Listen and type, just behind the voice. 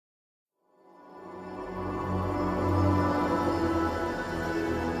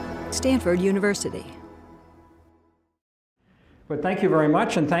Stanford University. But thank you very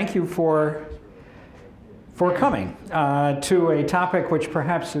much, and thank you for coming to a topic which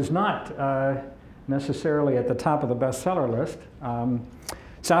perhaps is not necessarily at the top of the bestseller list.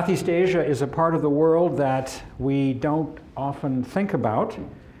 Southeast Asia is a part of the world that we don't often think about,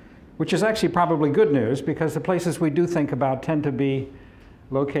 which is actually probably good news, because the places we do think about tend to be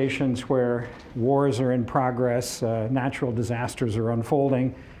locations where wars are in progress, natural disasters are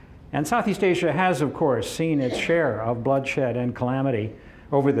unfolding. And Southeast Asia has, of course, seen its share of bloodshed and calamity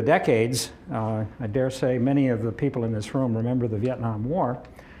over the decades. I dare say many of the people in this room remember the Vietnam War.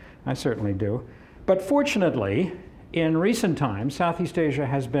 I certainly do. But fortunately, in recent times, Southeast Asia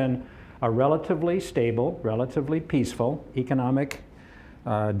has been a relatively stable, relatively peaceful economic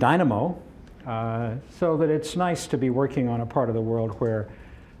dynamo, so that it's nice to be working on a part of the world where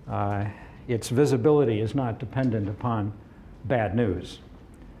its visibility is not dependent upon bad news.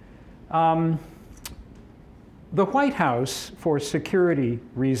 The White House, for security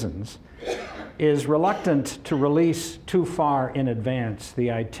reasons, is reluctant to release too far in advance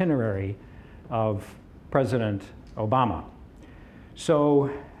the itinerary of President Obama. So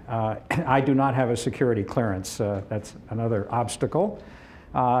I do not have a security clearance. That's another obstacle.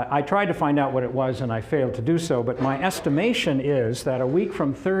 I tried to find out what it was, and I failed to do so, but my estimation is that a week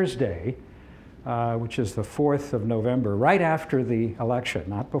from Thursday, which is the 4th of November, right after the election,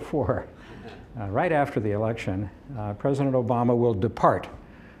 not before, right after the election, President Obama will depart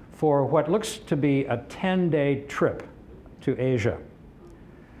for what looks to be a 10-day trip to Asia.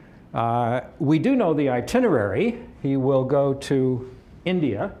 We do know the itinerary. He will go to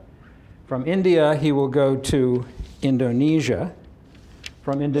India. From India, he will go to Indonesia.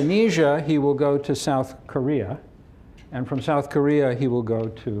 From Indonesia, he will go to South Korea. And from South Korea, he will go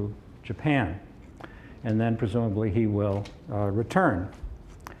to Japan. And then presumably he will return.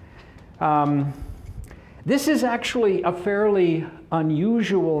 This is actually a fairly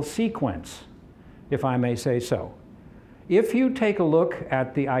unusual sequence, if I may say so. If you take a look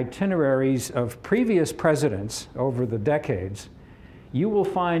at the itineraries of previous presidents over the decades, you will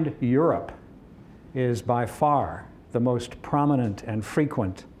find Europe is by far the most prominent and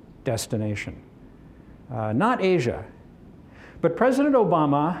frequent destination. Not Asia. But President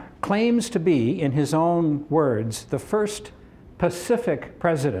Obama claims to be, in his own words, the first Pacific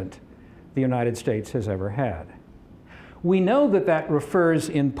president the United States has ever had. We know that that refers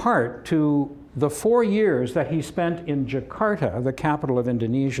in part to the 4 years that he spent in Jakarta, the capital of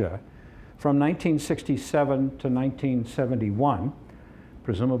Indonesia, from 1967 to 1971,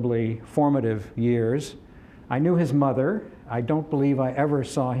 presumably formative years. I knew his mother. I don't believe I ever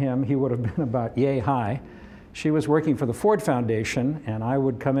saw him. He would have been about yay high. She was working for the Ford Foundation, and I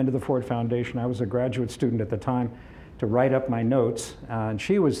would come into the Ford Foundation. I was a graduate student at the time to write up my notes, and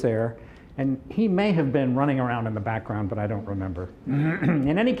she was there. And he may have been running around in the background, but I don't remember.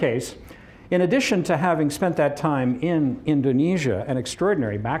 In any case, in addition to having spent that time in Indonesia, an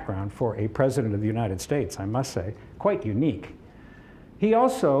extraordinary background for a president of the United States, I must say, quite unique, he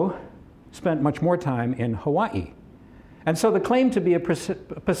also spent much more time in Hawaii. And so the claim to be a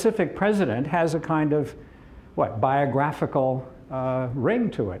Pacific president has a kind of, what, biographical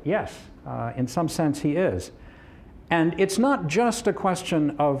ring to it. Yes, in some sense he is. And it's not just a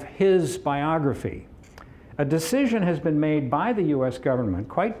question of his biography. A decision has been made by the US government,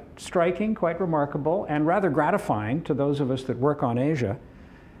 quite striking, quite remarkable, and rather gratifying to those of us that work on Asia,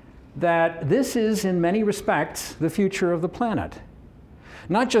 that this is, in many respects, the future of the planet.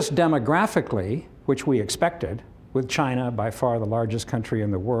 Not just demographically, which we expected, with China by far the largest country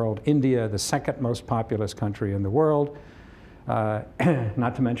in the world, India the second most populous country in the world,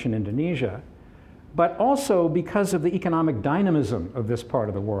 not to mention Indonesia, but also because of the economic dynamism of this part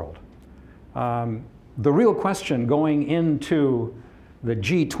of the world. The real question going into the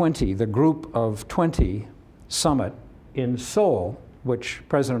G20, the Group of 20 summit in Seoul, which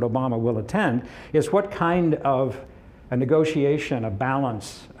President Obama will attend, is what kind of a negotiation, a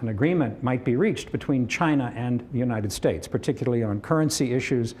balance, an agreement might be reached between China and the United States, particularly on currency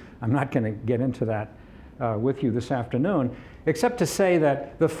issues. I'm not going to get into that with you this afternoon, except to say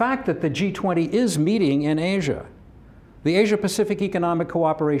that the fact that the G20 is meeting in Asia, the Asia-Pacific Economic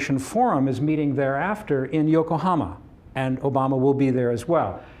Cooperation Forum is meeting thereafter in Yokohama, and Obama will be there as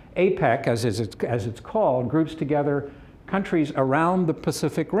well. APEC, as it's called, groups together countries around the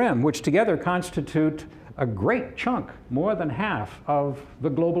Pacific Rim, which together constitute a great chunk, more than half of the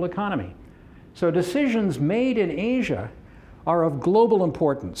global economy. So decisions made in Asia are of global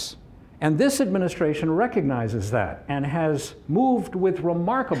importance. And this administration recognizes that and has moved with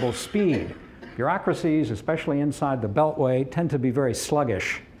remarkable speed. Bureaucracies, especially inside the Beltway, tend to be very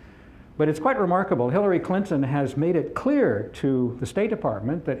sluggish. But it's quite remarkable. Hillary Clinton has made it clear to the State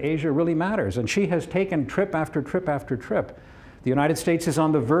Department that Asia really matters, and she has taken trip after trip after trip. The United States is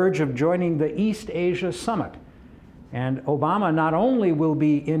on the verge of joining the East Asia Summit. And Obama not only will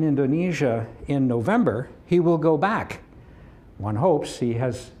be in Indonesia in November, he will go back. One hopes. He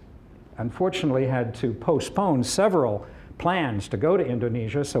has unfortunately had to postpone several plans to go to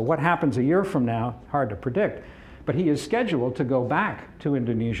Indonesia, so what happens a year from now, hard to predict. But he is scheduled to go back to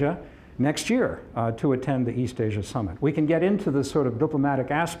Indonesia next year to attend the East Asia Summit. We can get into the sort of diplomatic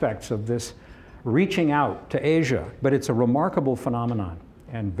aspects of this reaching out to Asia, but it's a remarkable phenomenon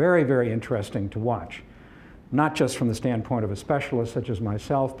and very, very interesting to watch. Not just from the standpoint of a specialist such as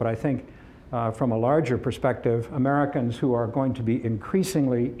myself, but I think from a larger perspective, Americans who are going to be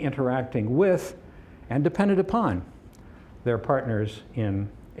increasingly interacting with and dependent upon their partners in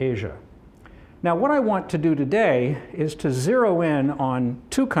Asia. Now, what I want to do today is to zero in on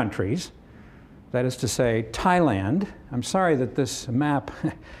two countries, that is to say, Thailand. I'm sorry that this map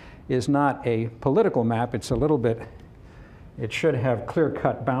is not a political map. It's a little bit, it should have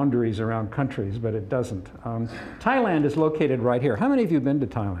clear-cut boundaries around countries, but it doesn't. Thailand is located right here. How many of you have been to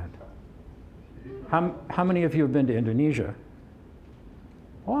Thailand? How many of you have been to Indonesia?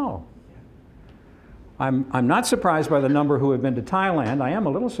 Wow. I'm not surprised by the number who have been to Thailand. I am a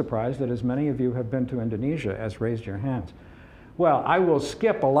little surprised that as many of you have been to Indonesia as raised your hands. Well, I will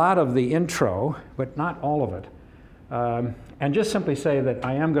skip a lot of the intro, but not all of it. And just simply say that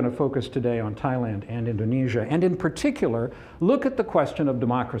I am going to focus today on Thailand and Indonesia, and in particular, look at the question of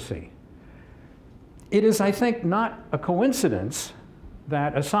democracy. It is, I think, not a coincidence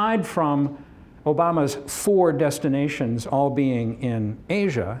that aside from Obama's 4 destinations all being in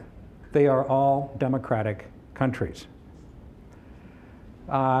Asia, they are all democratic countries.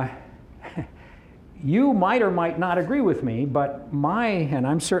 You might or might not agree with me, but and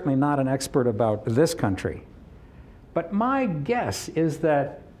I'm certainly not an expert about this country, but my guess is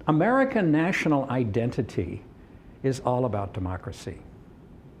that American national identity is all about democracy.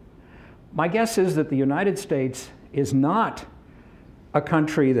 My guess is that the United States is not a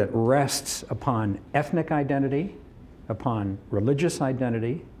country that rests upon ethnic identity, upon religious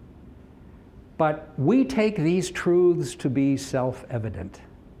identity, but we take these truths to be self-evident.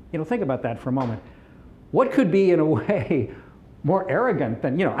 You know, think about that for a moment. What could be, in a way, more arrogant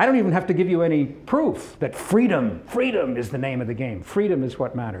than, I don't even have to give you any proof that freedom is the name of the game. Freedom is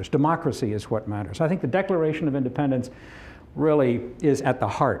what matters. Democracy is what matters. I think the Declaration of Independence really is at the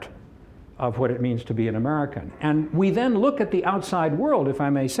heart of what it means to be an American. And we then look at the outside world, if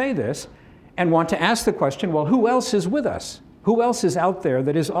I may say this, and want to ask the question, well, who else is with us? Who else is out there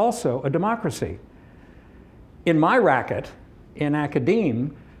that is also a democracy? In my racket, in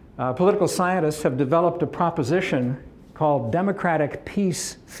academia, political scientists have developed a proposition called democratic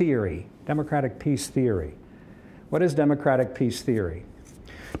peace theory. Democratic peace theory. What is democratic peace theory?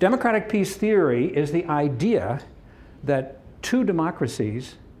 Democratic peace theory is the idea that two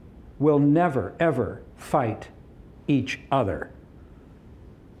democracies will never, ever fight each other.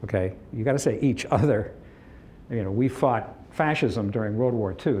 Okay, you got to say each other. We fought fascism during World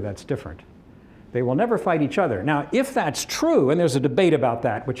War II, that's different. They will never fight each other. Now, if that's true, and there's a debate about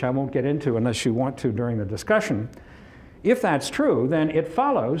that, which I won't get into unless you want to during the discussion, if that's true, then it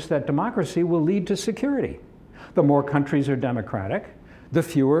follows that democracy will lead to security. The more countries are democratic, the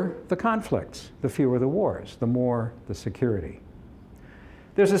fewer the conflicts, the fewer the wars, the more the security.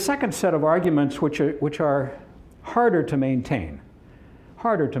 There's a second set of arguments which are harder to maintain,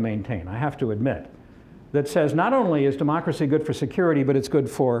 I have to admit, that says not only is democracy good for security, but it's good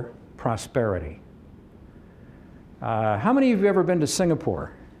for prosperity. How many of you have ever been to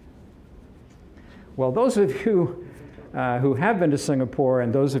Singapore? Well, those of you who have been to Singapore,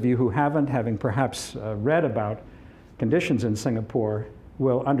 and those of you who haven't, having perhaps read about conditions in Singapore,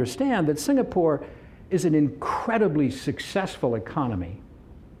 will understand that Singapore is an incredibly successful economy,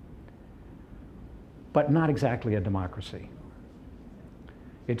 but not exactly a democracy.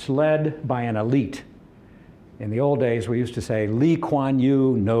 It's led by an elite. In the old days, we used to say, Lee Kuan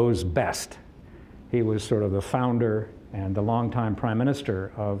Yew knows best. He was sort of the founder and the longtime prime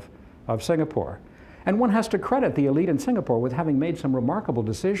minister of Singapore. And one has to credit the elite in Singapore with having made some remarkable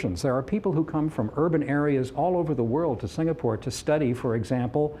decisions. There are people who come from urban areas all over the world to Singapore to study, for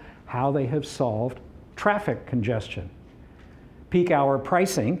example, how they have solved traffic congestion. Peak hour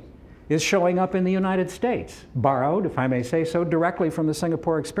pricing is showing up in the United States, borrowed, if I may say so, directly from the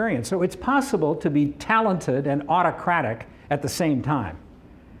Singapore experience. So it's possible to be talented and autocratic at the same time.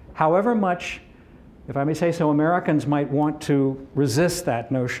 However much, if I may say so, Americans might want to resist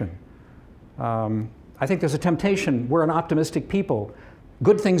that notion. I think there's a temptation. We're an optimistic people.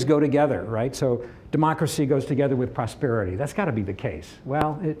 good things go together, right? So democracy goes together with prosperity. That's got to be the case.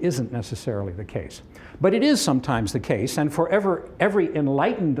 Well, it isn't necessarily the case. But it is sometimes the case, and for every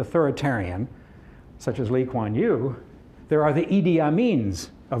enlightened authoritarian, such as Lee Kuan Yew, there are the Idi Amins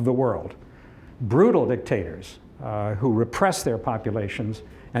of the world, brutal dictators who repress their populations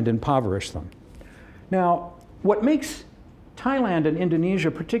and impoverish them. Now, what makes Thailand and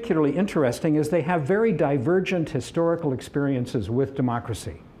Indonesia particularly interesting is they have very divergent historical experiences with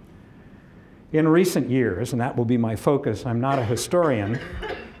democracy. In recent years, and that will be my focus, I'm not a historian,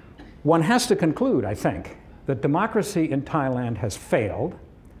 one has to conclude, I think, that democracy in Thailand has failed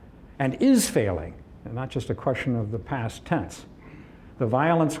and is failing, and not just a question of the past tense. The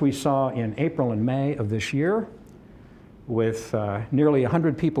violence we saw in April and May of this year, with nearly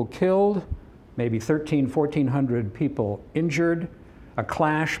 100 people killed, maybe 1,400 people injured, a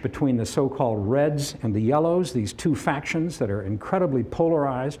clash between the so-called Reds and the Yellows, these two factions that are incredibly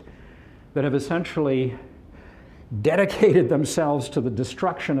polarized, that have essentially dedicated themselves to the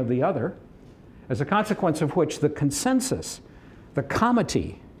destruction of the other, as a consequence of which the consensus, the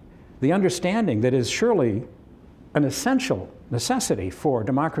comity, the understanding that is surely an essential necessity for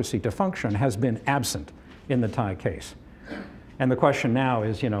democracy to function has been absent in the Thai case. And the question now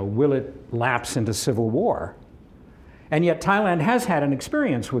is, will it lapse into civil war? And yet Thailand has had an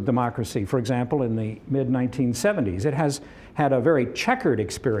experience with democracy, for example, in the mid-1970s. It has had a very checkered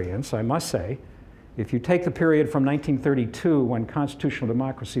experience, I must say. If you take the period from 1932, when constitutional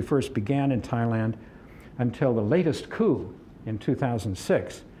democracy first began in Thailand, until the latest coup in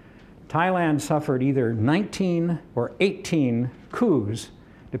 2006, Thailand suffered either 19 or 18 coups,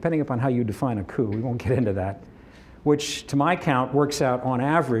 depending upon how you define a coup. We won't get into that, which, to my count, works out on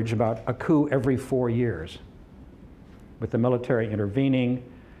average about a coup every 4 years. With the military intervening,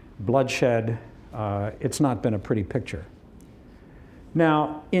 bloodshed, it's not been a pretty picture.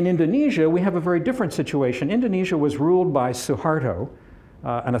 Now, in Indonesia, we have a very different situation. Indonesia was ruled by Suharto,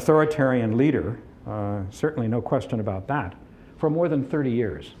 an authoritarian leader, certainly no question about that, for more than 30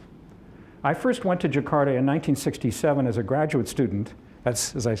 years. I first went to Jakarta in 1967 as a graduate student.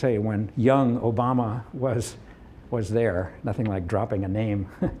 That's, as I say, when young Obama was there, nothing like dropping a name.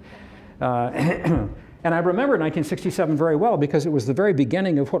 And I remember 1967 very well because it was the very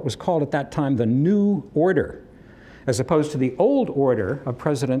beginning of what was called at that time the New Order, as opposed to the old order of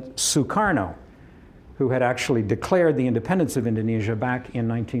President Sukarno, who had actually declared the independence of Indonesia back in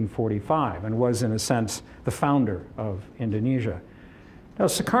 1945 and was, in a sense, the founder of Indonesia. Now,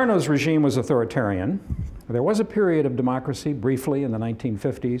 Sukarno's regime was authoritarian. There was a period of democracy briefly in the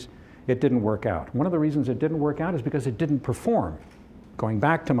 1950s. It didn't work out. One of the reasons it didn't work out is because it didn't perform. Going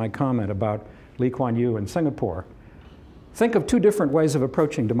back to my comment about Lee Kuan Yew in Singapore, think of two different ways of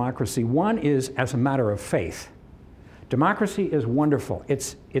approaching democracy. One is as a matter of faith. Democracy is wonderful.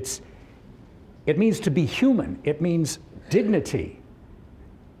 It means to be human. It means dignity.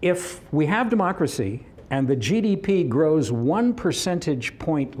 If we have democracy and the GDP grows 1 percentage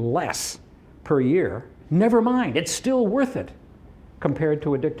point less per year, never mind, it's still worth it compared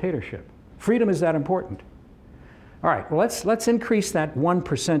to a dictatorship. Freedom is that important. All right, well, let's increase that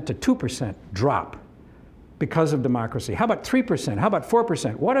 1% to 2% drop because of democracy. How about 3%? How about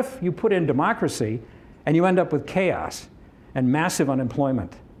 4%? What if you put in democracy and you end up with chaos and massive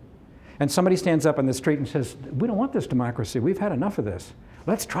unemployment? And somebody stands up on the street and says, we don't want this democracy. We've had enough of this.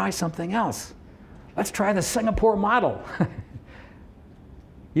 Let's try something else. Let's try the Singapore model.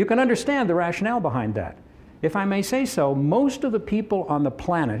 You can understand the rationale behind that. If I may say so, most of the people on the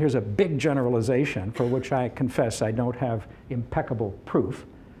planet, here's a big generalization for which I confess I don't have impeccable proof,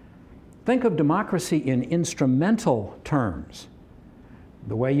 think of democracy in instrumental terms,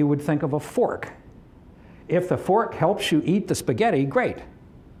 the way you would think of a fork. If the fork helps you eat the spaghetti, great.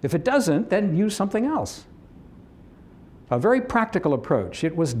 If it doesn't, then use something else. A very practical approach.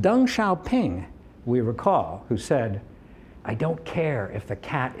 It was Deng Xiaoping, we recall, who said, I don't care if the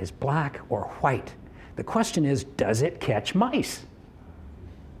cat is black or white. The question is, does it catch mice?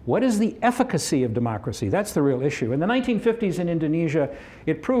 What is the efficacy of democracy? That's the real issue. In the 1950s in Indonesia,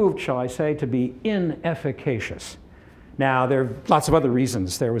 it proved, shall I say, to be inefficacious. Now, there are lots of other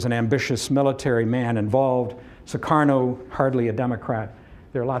reasons. There was an ambitious military man involved, Sukarno, hardly a Democrat.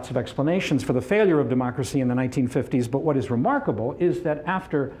 There are lots of explanations for the failure of democracy in the 1950s, but what is remarkable is that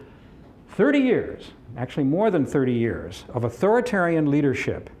after 30 years, actually more than 30 years, of authoritarian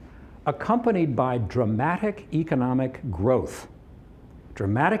leadership, accompanied by dramatic economic growth.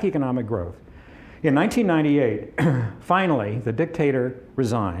 Dramatic economic growth. In 1998, finally, the dictator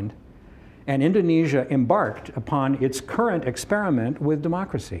resigned, and Indonesia embarked upon its current experiment with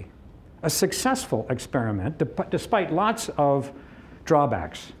democracy. A successful experiment, despite lots of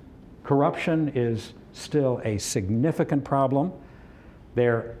drawbacks. Corruption is still a significant problem.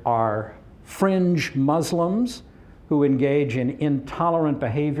 There are fringe Muslims who engage in intolerant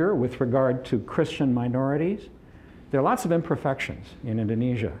behavior with regard to Christian minorities. There are lots of imperfections in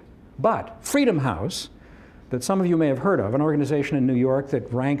Indonesia. But Freedom House, that some of you may have heard of, an organization in New York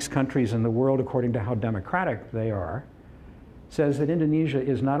that ranks countries in the world according to how democratic they are, says that Indonesia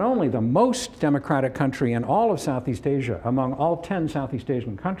is not only the most democratic country in all of Southeast Asia, among all 10 Southeast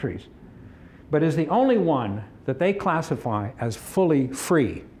Asian countries, but is the only one that they classify as fully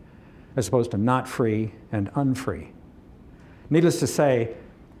free, as opposed to not free and unfree. Needless to say,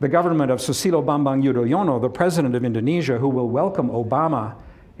 the government of Susilo Bambang Yudhoyono, the president of Indonesia, who will welcome Obama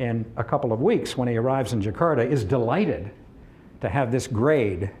in a couple of weeks when he arrives in Jakarta, is delighted to have this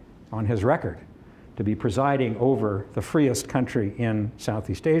grade on his record, to be presiding over the freest country in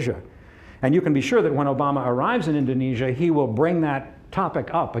Southeast Asia. And you can be sure that when Obama arrives in Indonesia, he will bring that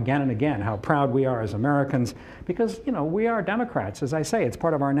topic up again and again, how proud we are as Americans, because, you know, we are Democrats. As I say, it's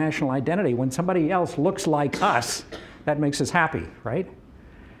part of our national identity. When somebody else looks like us, that makes us happy, right?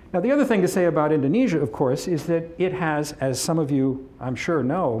 Now, the other thing to say about Indonesia, of course, is that it has, as some of you, I'm sure,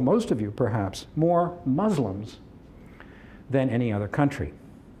 know, most of you perhaps, more Muslims than any other country.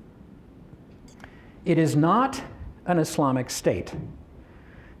 It is not an Islamic state.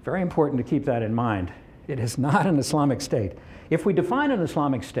 Very important to keep that in mind. It is not an Islamic state. If we define an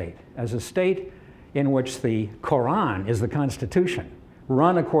Islamic state as a state in which the Quran is the constitution,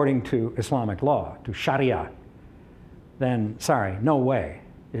 run according to Islamic law, to Sharia, then, sorry, no way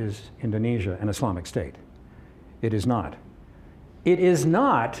is Indonesia an Islamic state. It is not. It is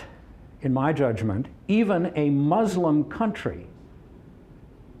not, in my judgment, even a Muslim country,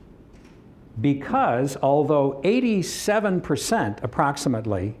 because although 87%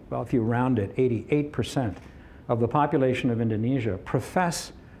 approximately, well, if you round it, 88% of the population of Indonesia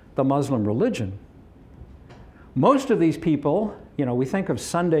profess the Muslim religion, most of these people, you know, we think of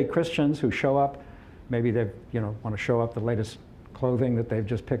Sunday Christians who show up, maybe they, you know, want to show up the latest clothing that they've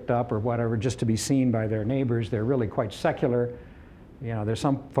just picked up or whatever, just to be seen by their neighbors. They're really quite secular. You know, there's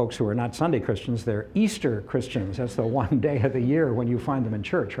some folks who are not Sunday Christians, they're Easter Christians. That's the one day of the year when you find them in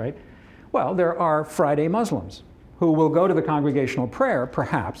church, right? Well, there are Friday Muslims who will go to the congregational prayer,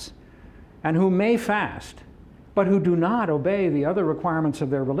 perhaps, and who may fast, but who do not obey the other requirements of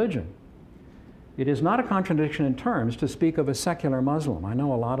their religion. It is not a contradiction in terms to speak of a secular Muslim. I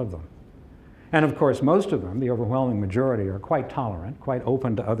know a lot of them. And of course, most of them, the overwhelming majority, are quite tolerant, quite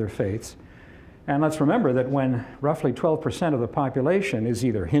open to other faiths. And let's remember that when roughly 12% of the population is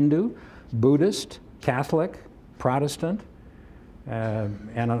either Hindu, Buddhist, Catholic, Protestant,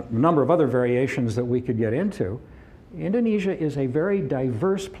 and a number of other variations that we could get into, Indonesia is a very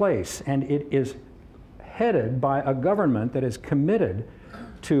diverse place, and it is headed by a government that is committed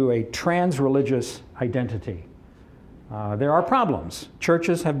to a trans-religious identity. There are problems.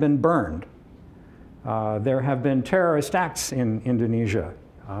 Churches have been burned. There have been terrorist acts in Indonesia.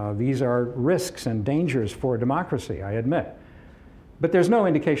 These are risks and dangers for democracy, I admit. But there's no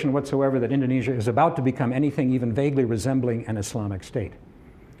indication whatsoever that Indonesia is about to become anything even vaguely resembling an Islamic state.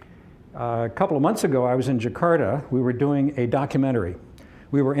 A couple of months ago, I was in Jakarta. We were doing a documentary.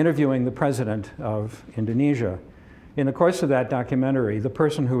 We were interviewing the president of Indonesia. In the course of that documentary, the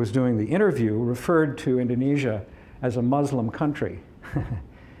person who was doing the interview referred to Indonesia as a Muslim country.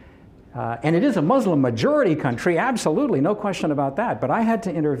 And it is a Muslim majority country, absolutely, no question about that. But I had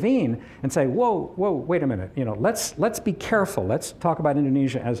to intervene and say, whoa, wait a minute. You know, let's be careful. Let's talk about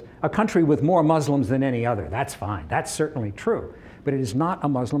Indonesia as a country with more Muslims than any other. That's fine. That's certainly true. But it is not a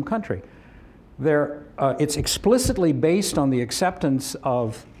Muslim country. It's explicitly based on the acceptance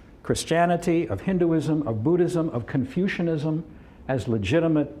of Christianity, of Hinduism, of Buddhism, of Confucianism as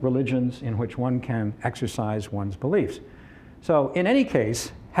legitimate religions in which one can exercise one's beliefs. So in any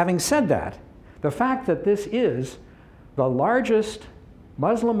case, having said that, the fact that this is the largest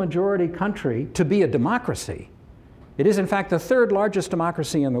Muslim majority country to be a democracy, it is in fact the third largest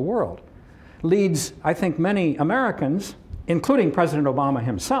democracy in the world, leads, I think, many Americans, including President Obama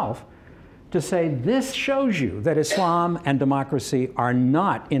himself, to say this shows you that Islam and democracy are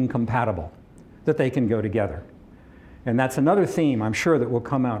not incompatible, that they can go together. And that's another theme, I'm sure, that will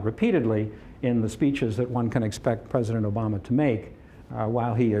come out repeatedly in the speeches that one can expect President Obama to make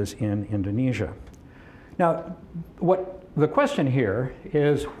while he is in Indonesia. Now, the question here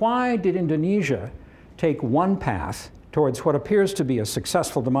is, why did Indonesia take one path towards what appears to be a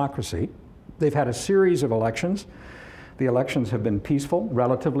successful democracy? They've had a series of elections. The elections have been peaceful,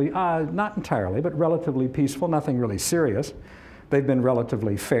 relatively, not entirely, but relatively peaceful, nothing really serious. They've been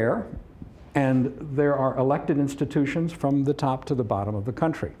relatively fair. and there are elected institutions from the top to the bottom of the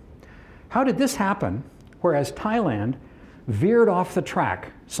country. How did this happen, whereas Thailand veered off the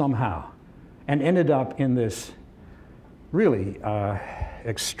track somehow and ended up in this really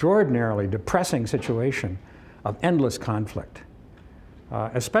extraordinarily depressing situation of endless conflict?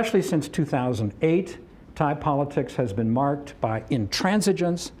 Especially since 2008, Thai politics has been marked by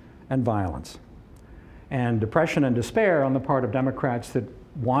intransigence and violence, and depression and despair on the part of Democrats that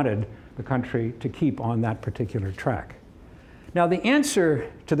wanted the country to keep on that particular track. Now, the answer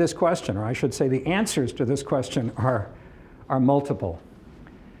to this question, or I should say the answers to this question, are multiple.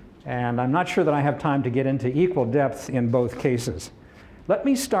 And I'm not sure that I have time to get into equal depth in both cases. Let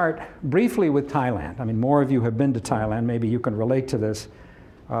me start briefly with Thailand. I mean, more of you have been to Thailand. Maybe you can relate to this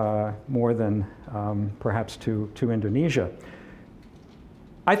more than perhaps to Indonesia.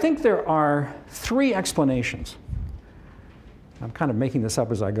 I think there are three explanations. I'm kind of making this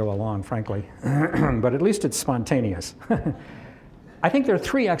up as I go along, frankly, but at least it's spontaneous. I think there are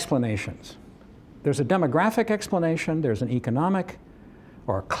three explanations. There's a demographic explanation, there's an economic,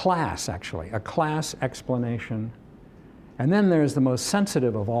 or a class actually, a class explanation, and then there's the most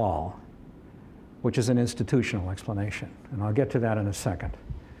sensitive of all, which is an institutional explanation, and I'll get to that in a second.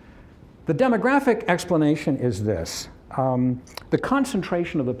 The demographic explanation is this. The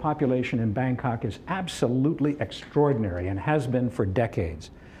concentration of the population in Bangkok is absolutely extraordinary and has been for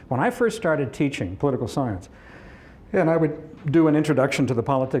decades. When I first started teaching political science, and I would do an introduction to the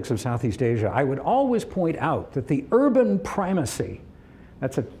politics of Southeast Asia, I would always point out that the urban primacy,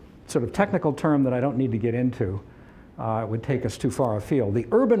 that's a sort of technical term that I don't need to get into, it would take us too far afield. The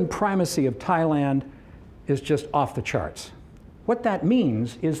urban primacy of Thailand is just off the charts. What that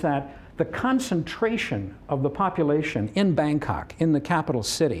means is that the concentration of the population in Bangkok, in the capital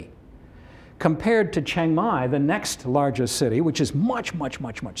city, compared to Chiang Mai, the next largest city, which is much, much,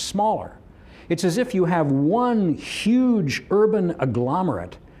 much, much smaller. It's as if you have one huge urban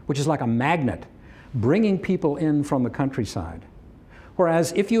agglomerate, which is like a magnet, bringing people in from the countryside.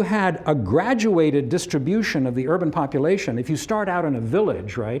 Whereas if you had a graduated distribution of the urban population, if you start out in a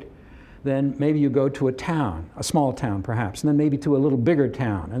village, right, then maybe you go to a town, a small town perhaps, and then maybe to a little bigger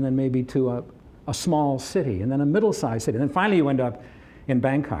town, and then maybe to a small city, and then a middle-sized city, and then finally you end up in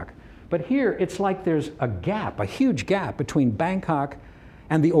Bangkok. But here it's like there's a gap, a huge gap between Bangkok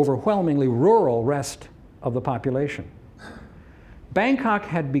and the overwhelmingly rural rest of the population. Bangkok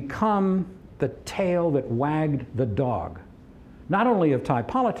had become the tail that wagged the dog, not only of Thai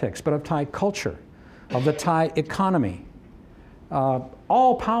politics, but of Thai culture, of the Thai economy.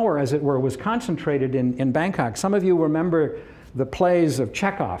 All power, as it were, was concentrated in Bangkok. Some of you remember the plays of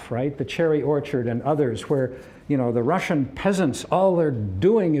Chekhov, right? The Cherry Orchard and others, where, you know, the Russian peasants, all they're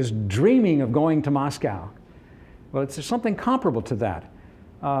doing is dreaming of going to Moscow. Well, it's something comparable to that.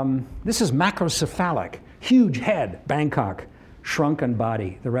 This is macrocephalic, huge head, Bangkok, shrunken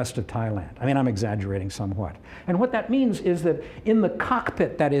body, the rest of Thailand. I mean, I'm exaggerating somewhat. And what that means is that in the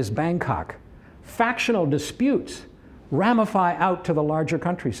cockpit that is Bangkok, factional disputes ramify out to the larger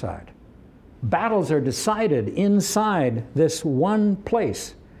countryside. Battles are decided inside this one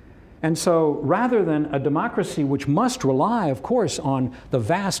place. And so rather than a democracy which must rely, of course, on the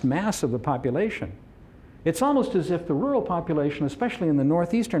vast mass of the population, it's almost as if the rural population, especially in the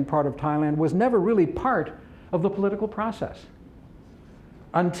northeastern part of Thailand, was never really part of the political process.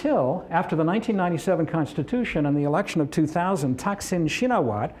 Until after the 1997 Constitution and the election of 2000, Thaksin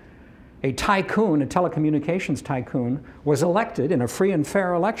Shinawatra, a tycoon, a telecommunications tycoon, was elected in a free and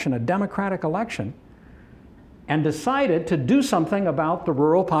fair election, a democratic election, and decided to do something about the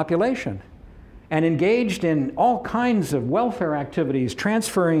rural population, and engaged in all kinds of welfare activities,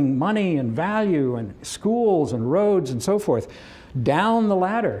 transferring money and value and schools and roads and so forth down the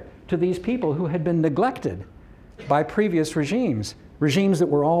ladder to these people who had been neglected by previous regimes, regimes that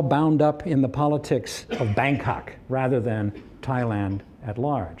were all bound up in the politics of Bangkok rather than Thailand at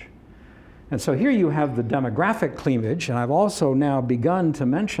large. And so here you have the demographic cleavage, and I've also now begun to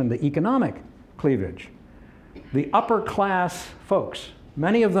mention the economic cleavage. The upper class folks,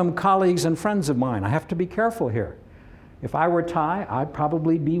 many of them colleagues and friends of mine. I have to be careful here. If I were Thai, I'd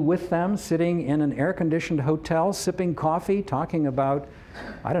probably be with them sitting in an air-conditioned hotel, sipping coffee, talking about,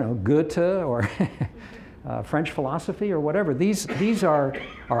 I don't know, Goethe or French philosophy or whatever. These are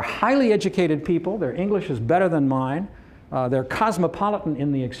highly educated people. Their English is better than mine. They're cosmopolitan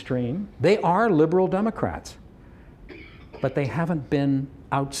in the extreme. They are liberal Democrats, but they haven't been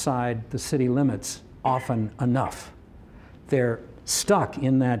outside the city limits often enough. They're stuck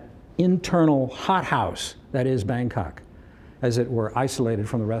in that internal hothouse that is Bangkok, as it were, isolated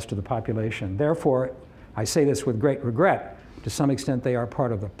from the rest of the population. Therefore, I say this with great regret, To some extent, they are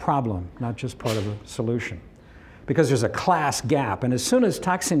part of the problem, not just part of the solution. Because there's a class gap. And as soon as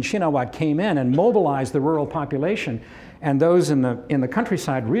Thaksin Shinawatra came in and mobilized the rural population, and those in the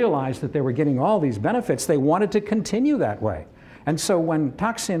countryside realized that they were getting all these benefits, they wanted to continue that way. And so when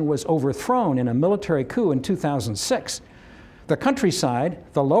Thaksin was overthrown in a military coup in 2006, the countryside,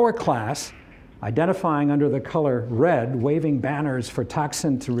 the lower class, identifying under the color red, waving banners for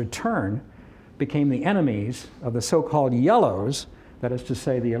Thaksin to return, became the enemies of the so-called yellows, that is to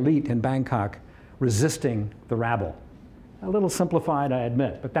say the elite in Bangkok, resisting the rabble. A little simplified, I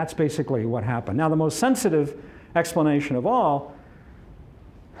admit, but that's basically what happened. Now, the most sensitive explanation of all,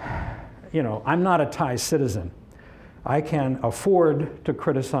 I'm not a Thai citizen. I can afford to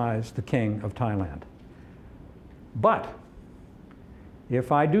criticize the King of Thailand. But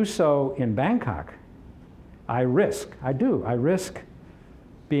if I do so in Bangkok, I risk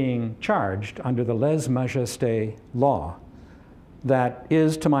being charged under the lèse-majesté law that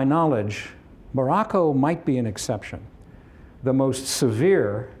is, to my knowledge, Morocco might be an exception, the most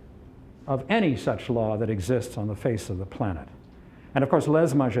severe of any such law that exists on the face of the planet. And of course,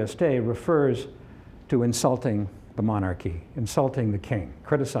 lèse-majesté refers to insulting the monarchy, insulting the king,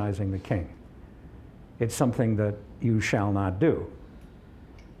 criticizing the king. It's something that you shall not do.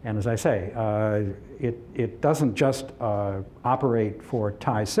 And as I say, it doesn't just operate for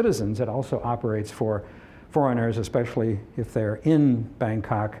Thai citizens, it also operates for foreigners, especially if they're in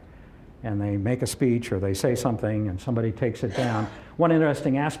Bangkok and they make a speech or they say something and somebody takes it down. One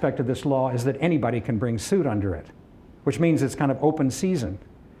interesting aspect of this law is that anybody can bring suit under it, which means it's kind of open season.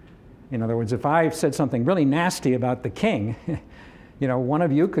 In other words, if I said something really nasty about the king, one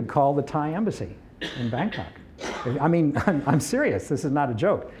of you could call the Thai embassy in Bangkok. I mean, I'm serious, this is not a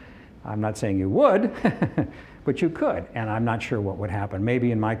joke. I'm not saying you would, but you could, and I'm not sure what would happen.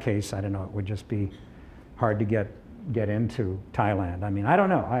 Maybe in my case, I don't know, it would just be hard to get into Thailand. I mean, I don't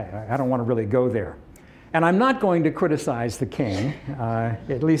know. I don't want to really go there. And I'm not going to criticize the king,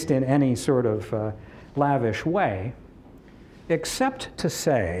 at least in any sort of lavish way, except to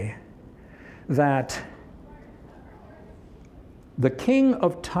say that the King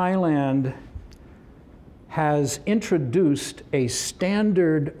of Thailand has introduced a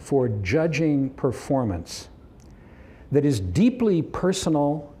standard for judging performance that is deeply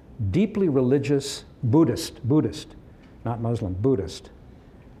personal, deeply religious, Buddhist, not Muslim, Buddhist,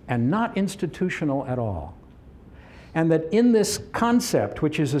 and not institutional at all. And that in this concept,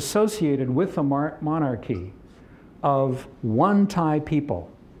 which is associated with the monarchy of one Thai people,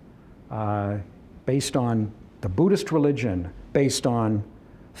 based on the Buddhist religion, based on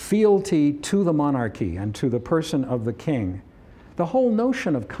fealty to the monarchy and to the person of the king, the whole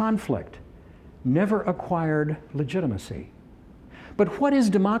notion of conflict never acquired legitimacy. But what is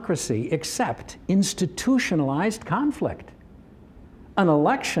democracy except institutionalized conflict? An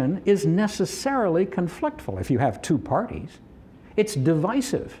election is necessarily conflictful if you have two parties. It's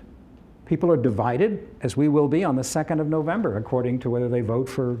divisive. People are divided, as we will be on the 2nd of November, according to whether they vote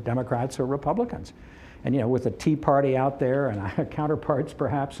for Democrats or Republicans. And with the Tea Party out there and counterparts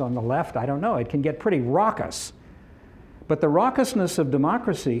perhaps on the left, I don't know, it can get pretty raucous. But the raucousness of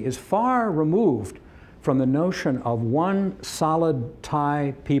democracy is far removed from the notion of one solid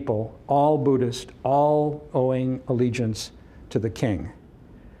Thai people, all Buddhist, all owing allegiance to the king.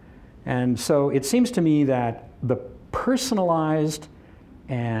 And so it seems to me that the personalized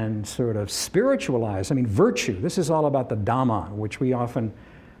and sort of spiritualized, virtue, this is all about the Dhamma, which we often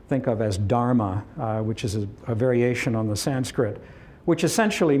think of as Dharma, which is a variation on the Sanskrit, which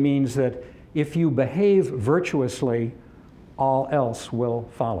essentially means that if you behave virtuously, all else will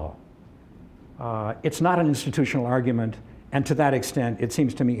follow. It's not an institutional argument, and to that extent, it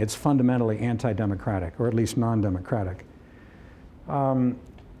seems to me it's fundamentally anti-democratic, or at least non-democratic.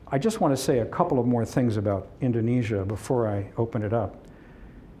 I just want to say a couple of more things about Indonesia before I open it up.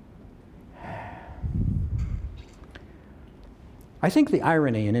 I think the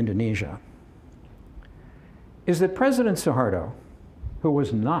irony in Indonesia is that President Suharto, who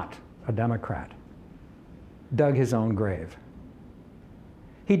was not a Democrat, dug his own grave.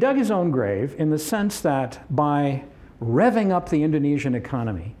 He dug his own grave in the sense that by revving up the Indonesian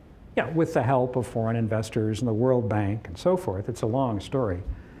economy, with the help of foreign investors and the World Bank and so forth, it's a long story,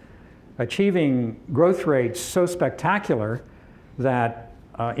 achieving growth rates so spectacular that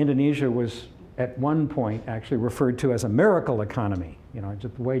Indonesia was at one point actually referred to as a miracle economy.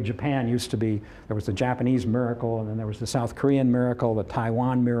 Just the way Japan used to be, there was the Japanese miracle, and then there was the South Korean miracle, the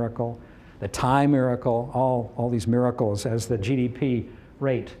Taiwan miracle, the Thai miracle, all these miracles as the GDP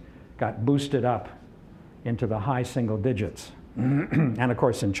rate got boosted up into the high single digits. And of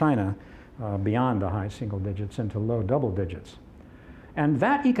course in China, beyond the high single digits into low double digits. And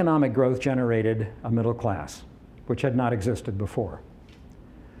that economic growth generated a middle class, which had not existed before.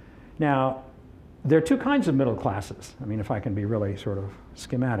 Now, there are two kinds of middle classes. I mean, if I can be really sort of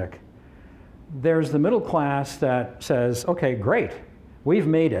schematic. There's the middle class that says, okay, great, we've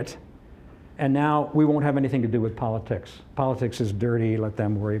made it, and now we won't have anything to do with politics. Politics is dirty, let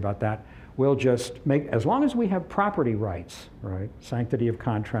them worry about that. We'll just make, as long as we have property rights, right, sanctity of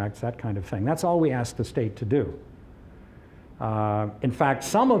contracts, that kind of thing, that's all we ask the state to do. In fact,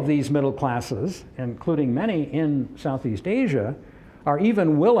 some of these middle classes, including many in Southeast Asia, are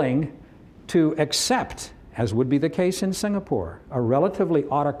even willing to accept, as would be the case in Singapore, a relatively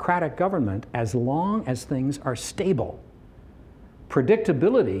autocratic government as long as things are stable.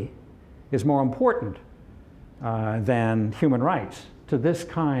 Predictability is more important than human rights to this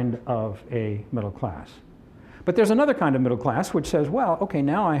kind of a middle class. But there's another kind of middle class which says, well, okay,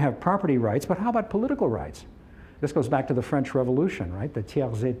 now I have property rights, but how about political rights? This goes back to the French Revolution, right? The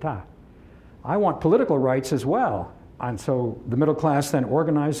tiers état. I want political rights as well. And so the middle class then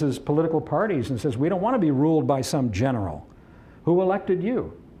organizes political parties and says, we don't want to be ruled by some general. Who elected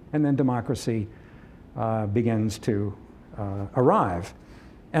you? And then democracy begins to arrive.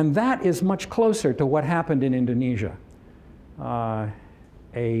 And that is much closer to what happened in Indonesia.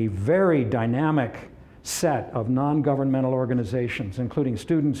 A very dynamic set of non-governmental organizations, including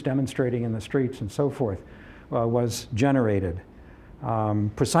students demonstrating in the streets and so forth, was generated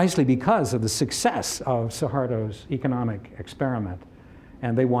precisely because of the success of Suharto's economic experiment.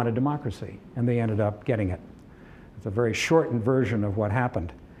 And they wanted democracy, and they ended up getting it. It's a very shortened version of what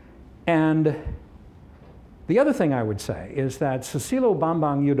happened. And the other thing I would say is that Susilo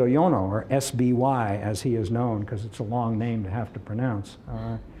Bambang Yudhoyono, or SBY as he is known, because it's a long name to have to pronounce.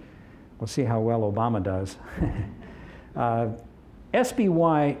 We'll see how well Obama does.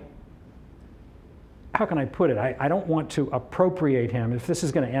 SBY, how can I put it? I don't want to appropriate him. If this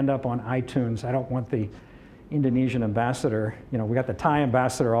is going to end up on iTunes, I don't want the Indonesian ambassador, you know, we got the Thai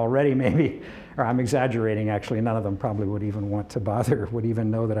ambassador already maybe, or I'm exaggerating actually, none of them probably would even want to bother, would even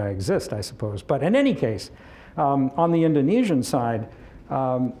know that I exist, I suppose. But in any case, on the Indonesian side,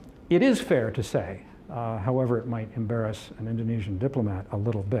 it is fair to say, however it might embarrass an Indonesian diplomat a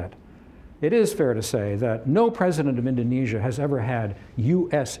little bit, it is fair to say that no president of Indonesia has ever had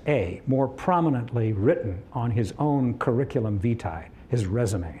USA more prominently written on his own curriculum vitae, his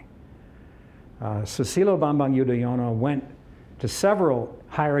resume. Susilo Bambang Yudhoyono went to several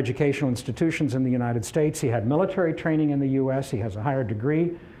higher educational institutions in the United States. He had military training in the US. He has a higher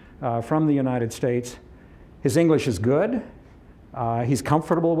degree from the United States. His English is good. He's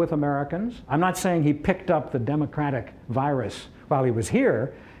comfortable with Americans. I'm not saying he picked up the democratic virus while he was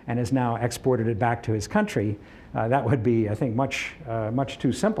here and has now exported it back to his country. That would be, I think, much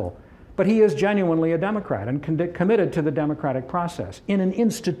too simple. But he is genuinely a Democrat and committed to the democratic process in an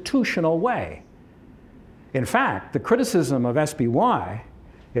institutional way. In fact, the criticism of SBY,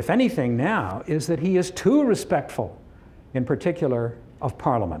 if anything now, is that he is too respectful, in particular, of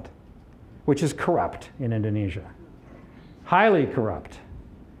Parliament, which is corrupt in Indonesia, highly corrupt,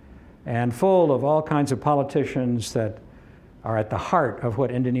 and full of all kinds of politicians that are at the heart of what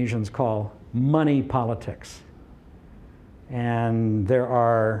Indonesians call money politics. And there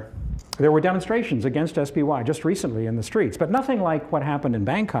were demonstrations against SBY just recently in the streets, but nothing like what happened in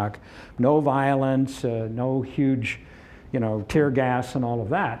Bangkok. No violence, no huge, tear gas and all of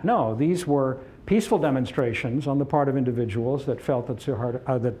that. No, these were peaceful demonstrations on the part of individuals that felt that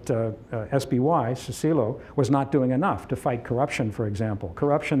SBY, Susilo, was not doing enough to fight corruption, for example.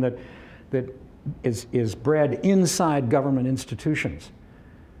 Corruption that is bred inside government institutions,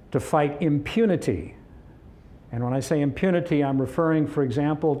 to fight impunity. And when I say impunity, I'm referring, for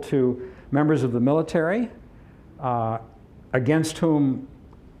example, to members of the military against whom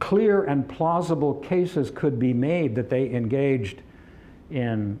clear and plausible cases could be made that they engaged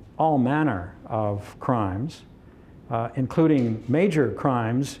in all manner of crimes, including major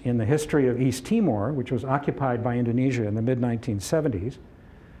crimes in the history of East Timor, which was occupied by Indonesia in the mid-1970s,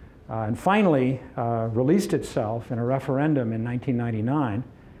 and finally released itself in a referendum in 1999.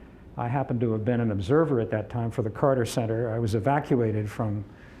 I happened to have been an observer at that time for the Carter Center. I was evacuated from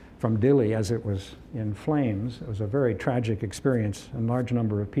Dili as it was in flames. It was a very tragic experience. A large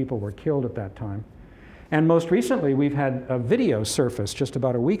number of people were killed at that time. And most recently, we've had a video surface just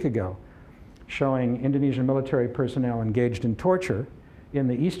about a week ago showing Indonesian military personnel engaged in torture in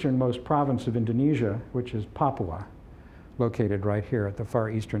the easternmost province of Indonesia, which is Papua, located right here at the far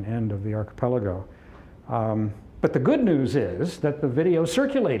eastern end of the archipelago. But the good news is that the video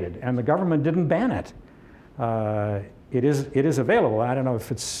circulated and the government didn't ban it. it is available. I don't know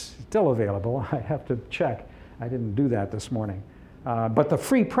if it's still available. I have to check. I didn't do that this morning. But the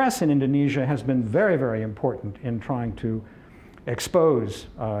free press in Indonesia has been very, very important in trying to expose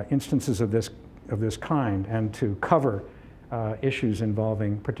instances of this kind and to cover issues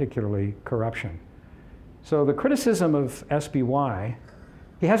involving particularly corruption. So the criticism of SBY,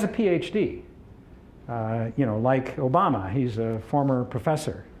 he has a PhD. You know, like Obama, he's a former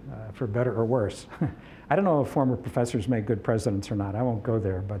professor, for better or worse. I don't know if former professors make good presidents or not. I won't go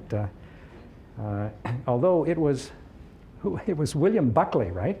there, but although it was William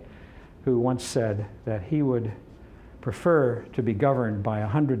Buckley, right, who once said that he would prefer to be governed by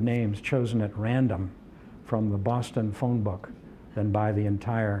 100 names chosen at random from the Boston phone book than by the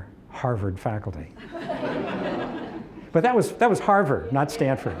entire Harvard faculty. But that was Harvard, not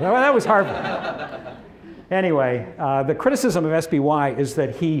Stanford. That was Harvard. Anyway, the criticism of SBY is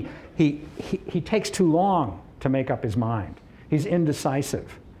that he takes too long to make up his mind. He's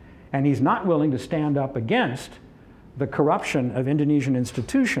indecisive. And he's not willing to stand up against the corruption of Indonesian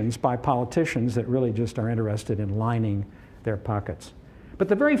institutions by politicians that really just are interested in lining their pockets. But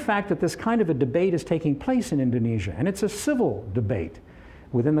the very fact that this kind of a debate is taking place in Indonesia, and it's a civil debate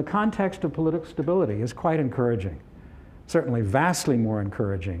within the context of political stability, is quite encouraging. Certainly vastly more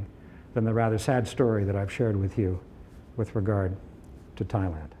encouraging than the rather sad story that I've shared with you with regard to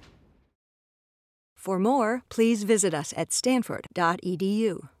Thailand. For more, please visit us at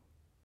stanford.edu.